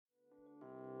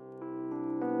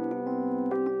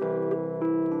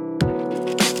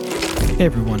Hey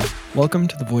everyone, welcome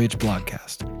to the Voyage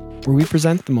blogcast, where we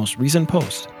present the most recent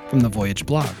post from the Voyage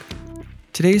blog.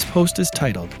 Today's post is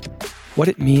titled, What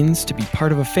It Means to Be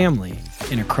Part of a Family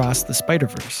in Across the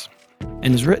Spider-Verse,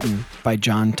 and is written by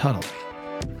John Tuttle.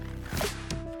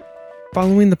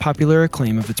 Following the popular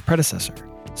acclaim of its predecessor,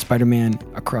 Spider-Man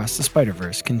Across the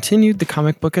Spider-Verse continued the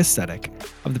comic book aesthetic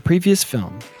of the previous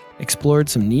film, explored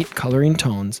some neat coloring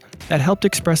tones that helped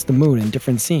express the mood in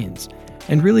different scenes,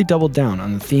 and really doubled down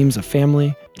on the themes of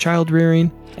family, child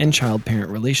rearing, and child-parent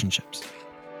relationships.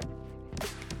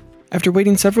 After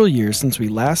waiting several years since we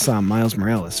last saw Miles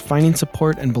Morales finding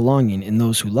support and belonging in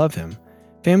those who love him,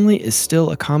 family is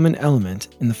still a common element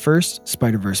in the first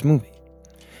Spider-Verse movie.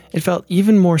 It felt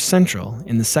even more central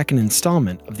in the second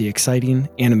installment of the exciting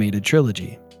animated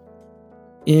trilogy.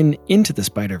 In Into the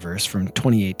Spider-Verse from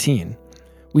 2018,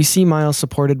 we see Miles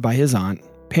supported by his aunt,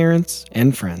 parents,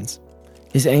 and friends,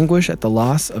 his anguish at the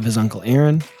loss of his Uncle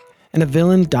Aaron, and a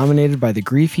villain dominated by the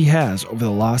grief he has over the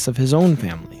loss of his own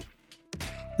family.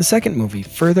 The second movie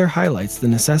further highlights the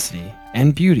necessity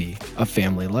and beauty of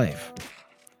family life,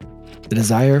 the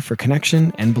desire for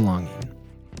connection and belonging.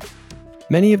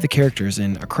 Many of the characters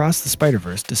in Across the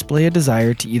Spider-Verse display a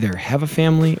desire to either have a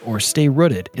family or stay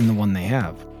rooted in the one they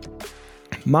have.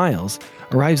 Miles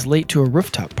arrives late to a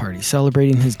rooftop party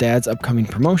celebrating his dad's upcoming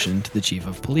promotion to the chief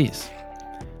of police.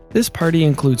 This party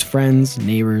includes friends,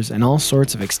 neighbors, and all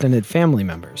sorts of extended family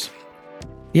members.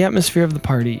 The atmosphere of the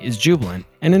party is jubilant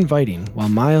and inviting while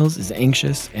Miles is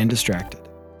anxious and distracted.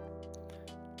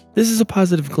 This is a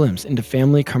positive glimpse into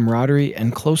family camaraderie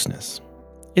and closeness.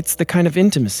 It's the kind of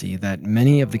intimacy that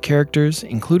many of the characters,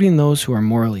 including those who are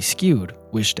morally skewed,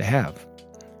 wish to have.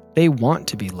 They want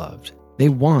to be loved. They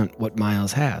want what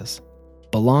Miles has: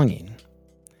 belonging.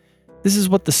 This is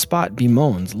what the Spot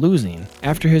bemoans losing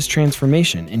after his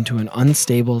transformation into an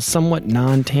unstable, somewhat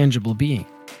non-tangible being.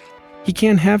 He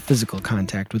can't have physical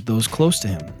contact with those close to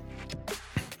him.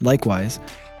 Likewise,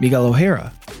 Miguel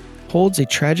O'Hara holds a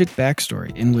tragic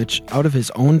backstory in which, out of his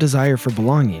own desire for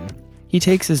belonging, he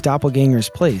takes his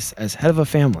doppelganger's place as head of a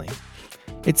family.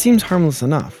 It seems harmless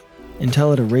enough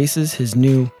until it erases his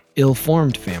new,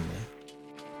 ill-formed family.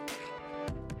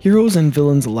 Heroes and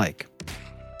villains alike,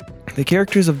 the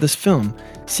characters of this film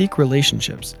seek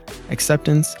relationships,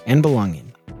 acceptance, and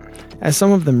belonging. As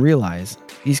some of them realize,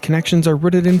 these connections are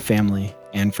rooted in family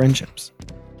and friendships.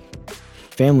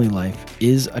 Family life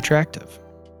is attractive.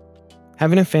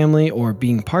 Having a family or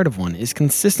being part of one is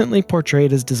consistently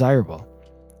portrayed as desirable.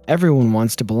 Everyone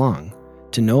wants to belong,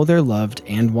 to know they're loved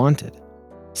and wanted.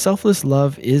 Selfless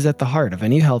love is at the heart of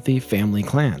any healthy family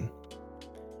clan.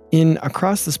 In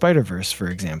Across the Spider-Verse, for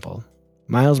example,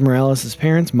 Miles Morales'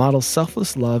 parents model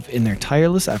selfless love in their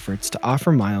tireless efforts to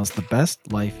offer Miles the best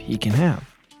life he can have.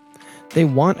 They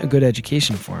want a good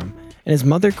education for him, and his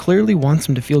mother clearly wants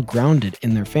him to feel grounded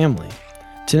in their family,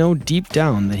 to know deep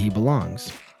down that he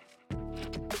belongs.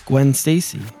 Gwen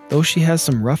Stacy, though she has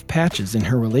some rough patches in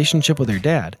her relationship with her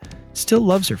dad, still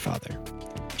loves her father.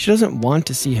 She doesn't want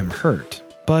to see him hurt,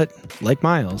 but, like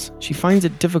Miles, she finds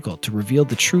it difficult to reveal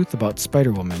the truth about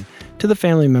Spider-Woman to the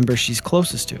family member she's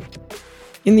closest to.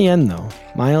 In the end, though,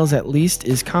 Miles at least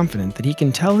is confident that he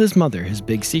can tell his mother his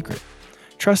big secret,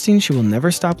 trusting she will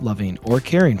never stop loving or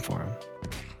caring for him.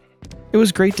 It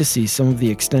was great to see some of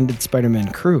the extended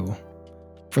Spider-Man crew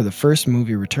for the first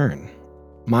movie return.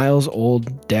 Miles'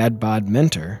 old dad-bod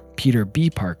mentor, Peter B.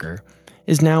 Parker,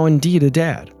 is now indeed a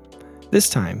dad. This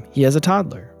time, he has a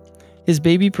toddler. His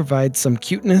baby provides some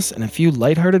cuteness and a few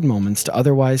lighthearted moments to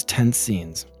otherwise tense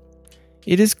scenes.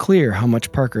 It is clear how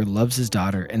much Parker loves his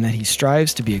daughter and that he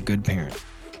strives to be a good parent.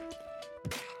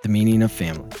 The meaning of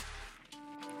family.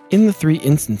 In the three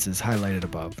instances highlighted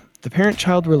above, the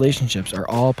parent-child relationships are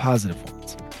all positive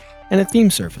ones, and a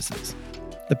theme surfaces.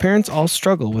 The parents all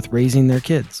struggle with raising their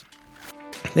kids.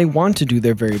 They want to do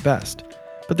their very best,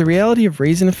 but the reality of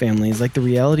raising a family is like the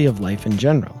reality of life in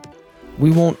general.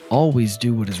 We won't always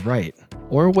do what is right,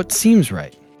 or what seems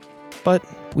right, but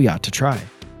we ought to try.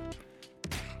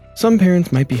 Some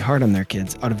parents might be hard on their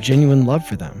kids out of genuine love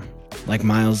for them, like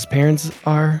Miles' parents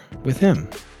are with him.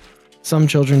 Some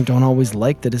children don't always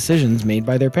like the decisions made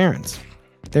by their parents.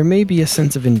 There may be a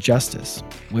sense of injustice,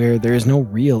 where there is no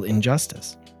real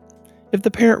injustice. If the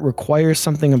parent requires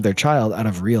something of their child out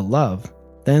of real love,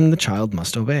 then the child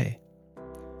must obey.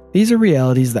 These are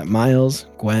realities that Miles,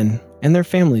 Gwen, and their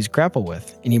families grapple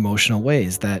with in emotional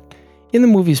ways that, in the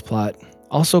movie's plot,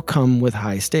 also come with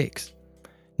high stakes.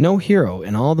 No hero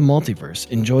in all the multiverse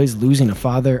enjoys losing a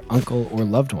father, uncle, or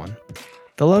loved one.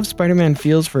 The love Spider-Man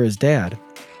feels for his dad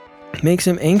makes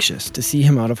him anxious to see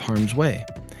him out of harm's way,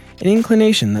 an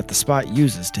inclination that the Spot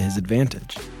uses to his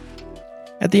advantage.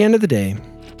 At the end of the day,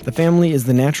 the family is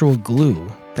the natural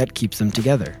glue that keeps them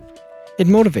together. It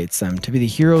motivates them to be the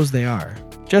heroes they are,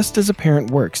 just as a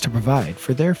parent works to provide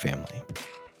for their family.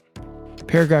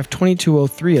 Paragraph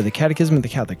 2203 of the Catechism of the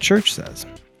Catholic Church says,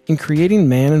 "In creating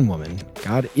man and woman,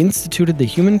 God instituted the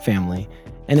human family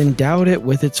and endowed it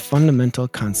with its fundamental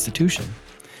constitution.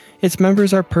 Its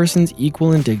members are persons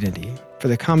equal in dignity for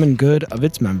the common good of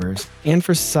its members and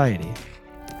for society.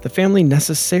 The family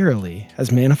necessarily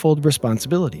has manifold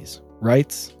responsibilities,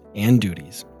 rights, and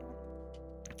duties."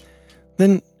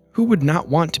 Then, who would not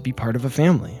want to be part of a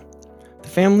family? The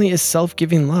family is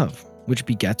self-giving love, which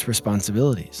begets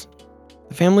responsibilities.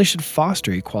 The family should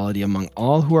foster equality among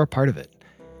all who are part of it.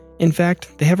 In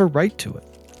fact, they have a right to it.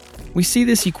 We see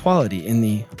this equality in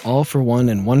the all for one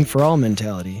and one for all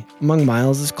mentality among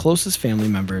Miles's closest family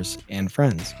members and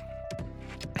friends.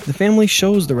 The family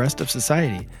shows the rest of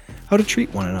society how to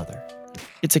treat one another.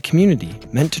 It's a community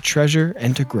meant to treasure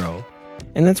and to grow,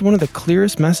 and that's one of the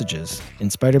clearest messages in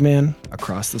Spider-Man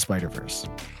Across the Spider-Verse.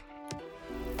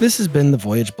 This has been the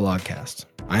Voyage Blogcast.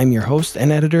 I'm your host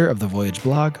and editor of the Voyage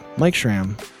blog, Mike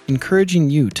Schramm, encouraging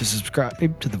you to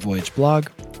subscribe to the Voyage blog,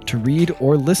 to read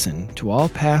or listen to all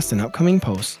past and upcoming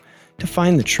posts, to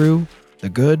find the true, the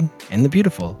good, and the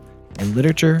beautiful in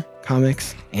literature,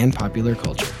 comics, and popular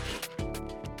culture.